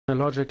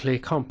technologically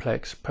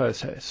complex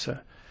process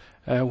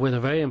with a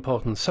very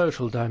important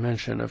social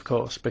dimension, of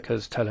course,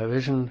 because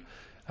television,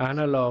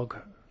 analog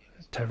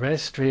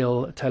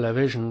terrestrial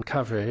television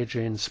coverage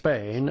in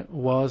Spain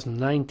was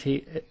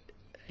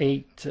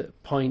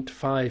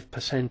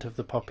 98.5% of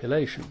the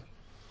population.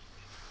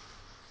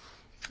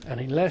 And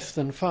in less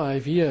than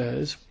 5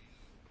 years,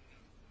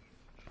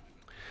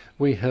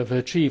 we have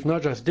achieved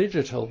not just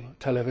digital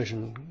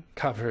television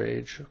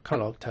coverage,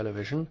 analog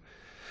television.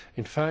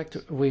 In fact,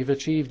 we've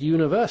achieved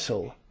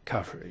universal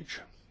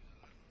coverage,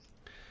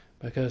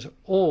 because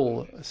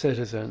all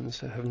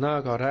citizens have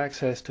now got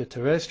access to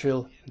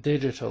terrestrial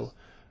digital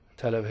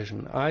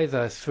television,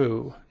 either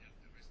through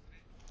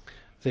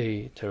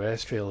the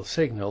terrestrial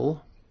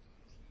signal,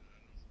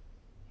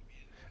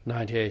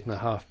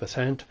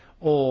 98.5%,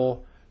 or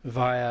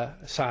via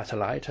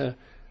satellite,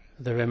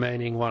 the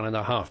remaining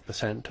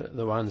 1.5%,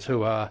 the ones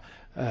who are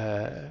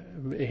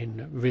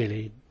in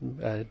really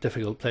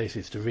difficult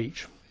places to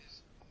reach.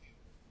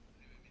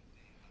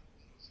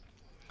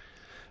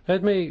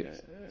 Let me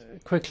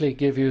quickly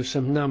give you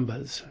some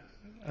numbers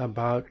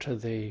about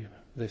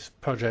this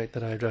project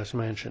that I just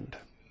mentioned.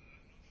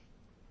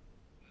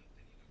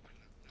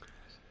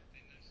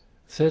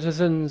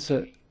 Citizens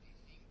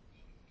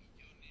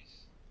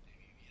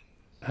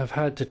have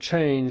had to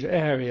change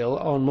aerial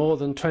on more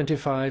than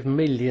 25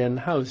 million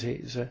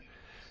houses.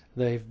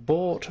 They've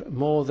bought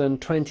more than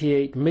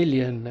 28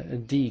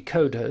 million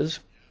decoders,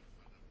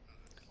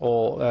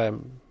 or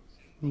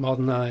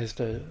modernized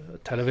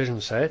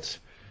television sets.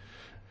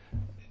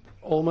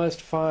 Almost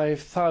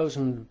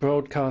 5,000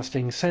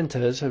 broadcasting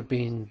centers have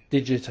been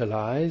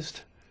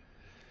digitalized.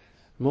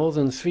 More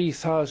than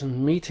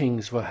 3,000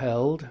 meetings were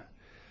held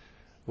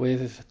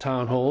with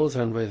town halls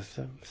and with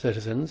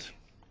citizens.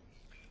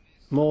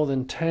 More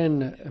than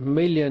 10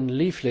 million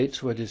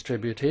leaflets were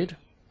distributed,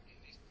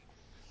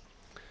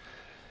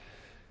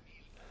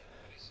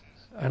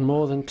 and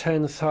more than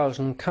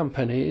 10,000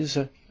 companies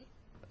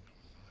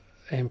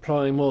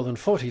employing more than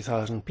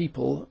 40,000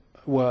 people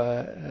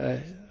were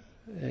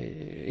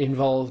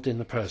involved in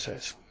the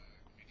process.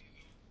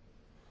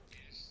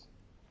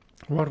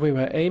 What we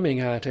were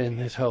aiming at in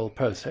this whole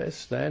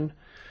process then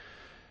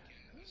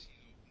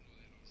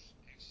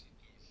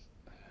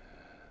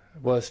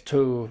was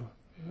to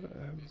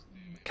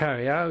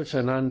carry out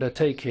an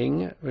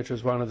undertaking, which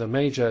was one of the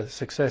major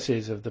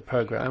successes of the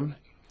program,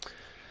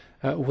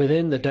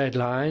 within the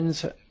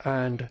deadlines,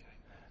 and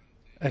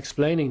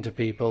explaining to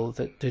people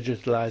that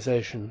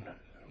digitalization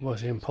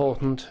was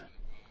important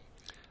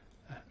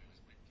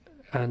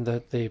and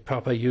that the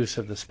proper use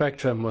of the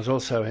spectrum was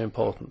also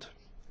important.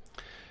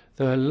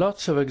 There are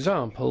lots of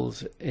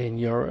examples in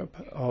Europe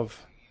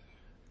of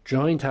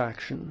joint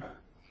action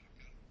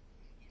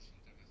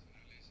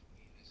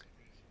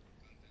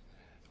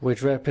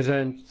which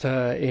represent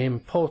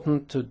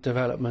important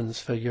developments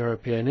for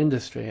European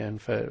industry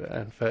and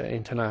for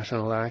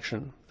international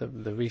action.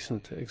 The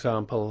recent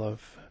example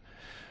of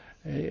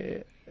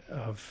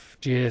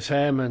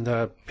GSM and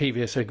the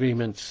previous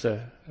agreements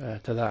to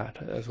that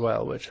as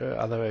well, which are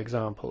other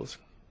examples.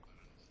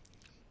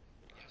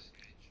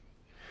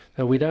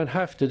 Now, we don't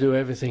have to do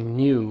everything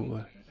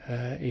new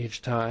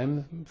each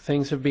time.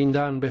 Things have been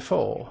done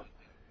before,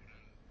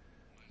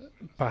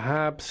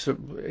 perhaps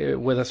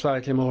with a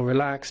slightly more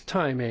relaxed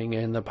timing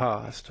in the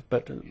past,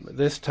 but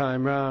this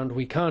time round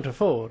we can't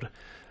afford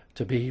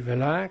to be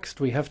relaxed.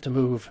 We have to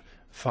move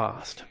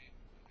fast.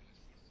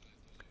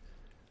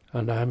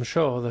 And I'm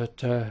sure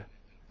that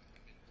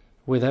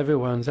with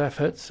everyone's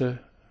efforts, and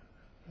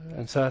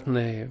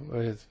certainly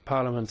with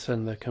Parliament's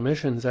and the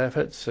Commission's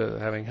efforts,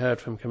 having heard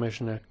from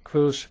Commissioner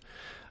Cruz,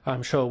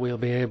 I'm sure we'll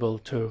be able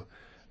to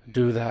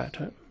do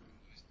that.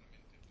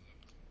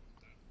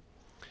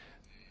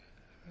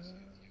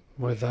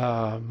 With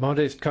our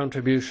modest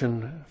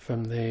contribution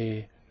from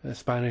the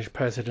Spanish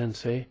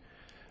presidency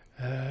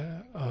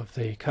of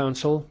the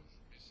Council,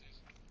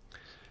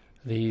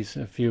 these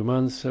few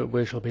months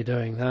we shall be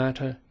doing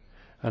that,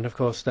 and of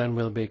course then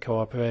we'll be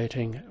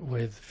cooperating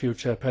with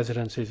future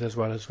presidencies as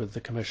well as with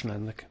the Commission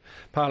and the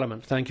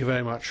Parliament. Thank you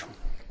very much.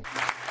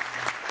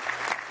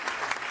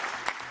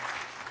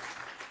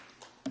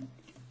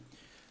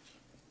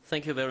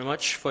 Thank you very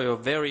much for your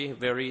very,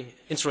 very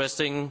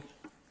interesting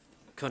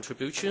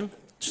contribution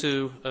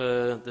to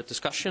the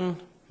discussion,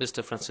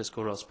 Mr.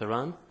 Francisco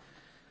Ros-Perán.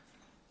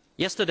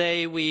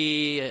 Yesterday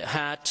we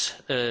had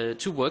 2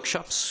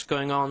 workshops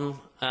going on,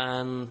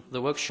 and the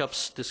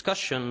workshop's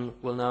discussion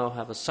will now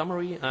have a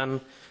summary,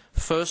 and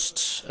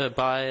first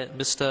by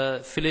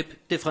Mr. Philippe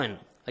Devrain.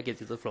 I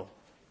give you the floor.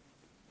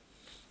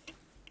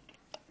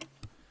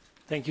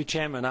 Thank you,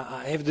 Chairman.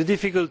 I have the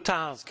difficult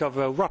task of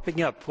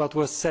wrapping up what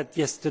was said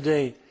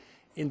yesterday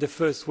in the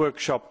first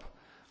workshop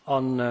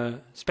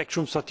on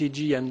spectrum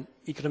strategy and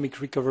economic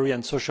recovery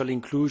and social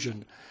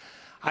inclusion.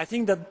 I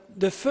think that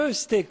the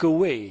first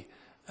takeaway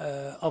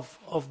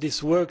of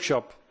this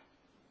workshop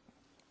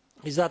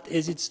is that,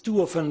 as it's too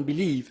often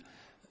believed,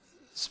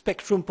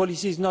 spectrum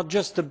policy is not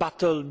just a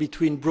battle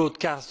between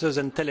broadcasters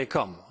and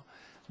telecom.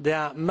 There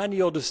are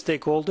many other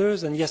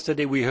stakeholders, and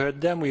yesterday we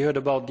heard them. We heard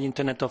about the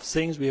Internet of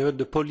Things. We heard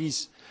the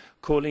police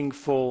calling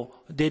for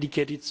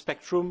dedicated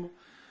spectrum.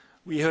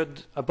 We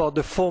heard about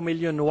the 4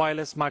 million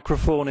wireless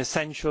microphone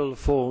essential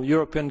for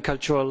European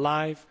cultural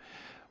life.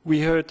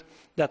 We heard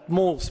that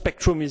more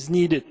spectrum is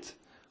needed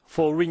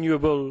for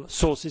renewable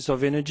sources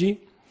of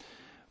energy.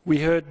 We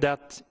heard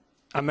that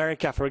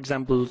America, for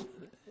example,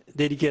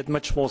 dedicates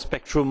much more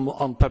spectrum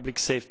on public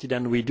safety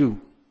than we do.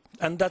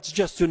 And that's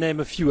just to name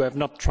a few. I've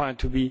not tried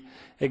to be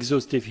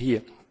exhaustive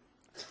here.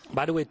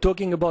 By the way,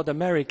 talking about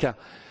America,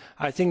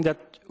 I think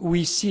that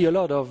we see a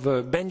lot of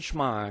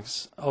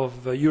benchmarks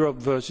of Europe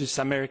versus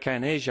America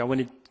and Asia when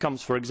it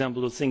comes, for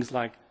example, to things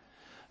like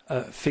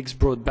fixed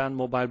broadband,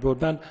 mobile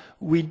broadband.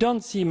 We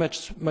don't see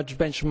much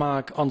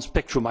benchmark on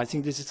spectrum. I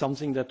think this is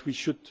something that we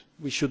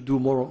should do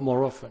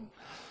more often.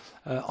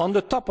 On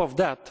the top of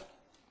that,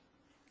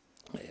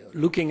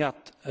 looking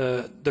at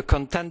the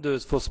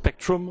contenders for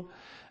spectrum,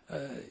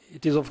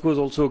 it is of course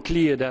also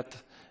clear that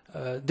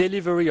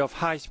delivery of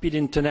high-speed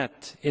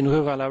internet in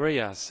rural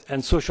areas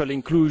and social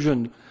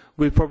inclusion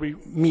will probably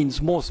mean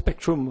more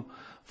spectrum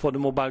for the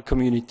mobile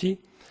community.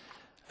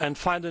 And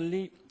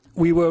finally,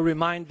 we were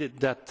reminded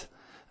that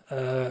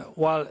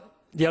while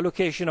the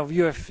allocation of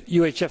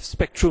UHF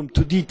spectrum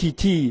to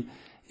DTT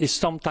is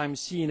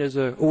sometimes seen as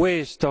a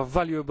waste of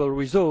valuable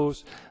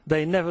resource,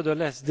 they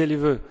nevertheless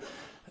deliver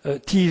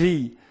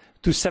TV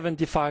to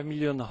 75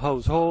 million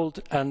households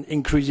and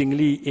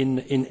increasingly in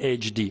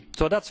HD.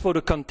 So that's for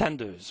the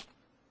contenders.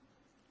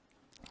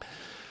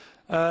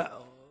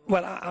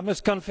 Well, I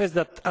must confess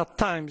that at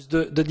times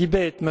the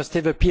debate must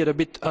have appeared a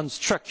bit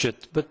unstructured,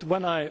 but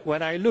when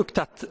I looked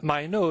at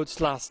my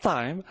notes last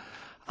time,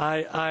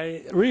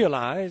 I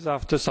realized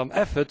after some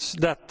efforts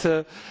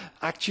that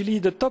actually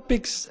the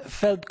topics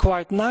felt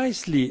quite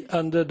nicely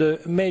under the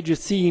major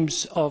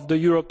themes of the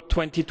Europe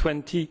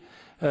 2020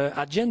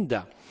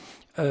 agenda.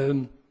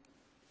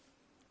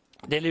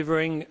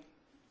 Delivering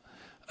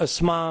a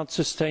smart,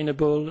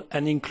 sustainable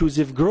and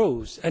inclusive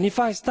growth. And if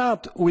I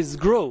start with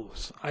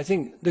growth, I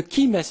think the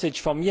key message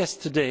from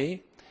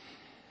yesterday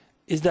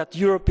is that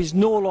Europe is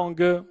no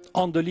longer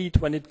on the lead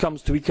when it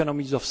comes to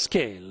economies of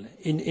scale.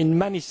 In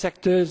many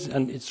sectors,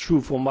 and it's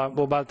true for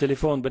mobile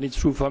telephone, but it's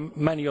true for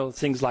many other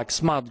things like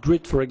smart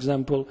grid, for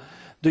example,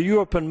 the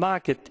European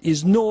market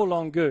is no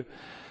longer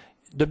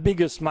the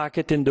biggest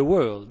market in the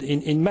world.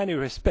 In many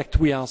respects,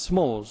 we are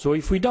small. So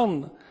if we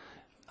don't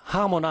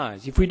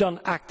harmonize, if we don't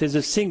act as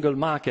a single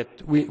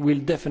market, we will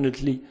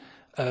definitely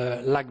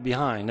lag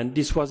behind. And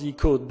this was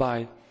echoed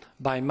by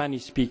many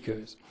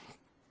speakers.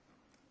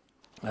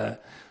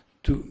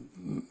 To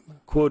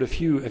quote a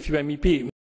few MEP,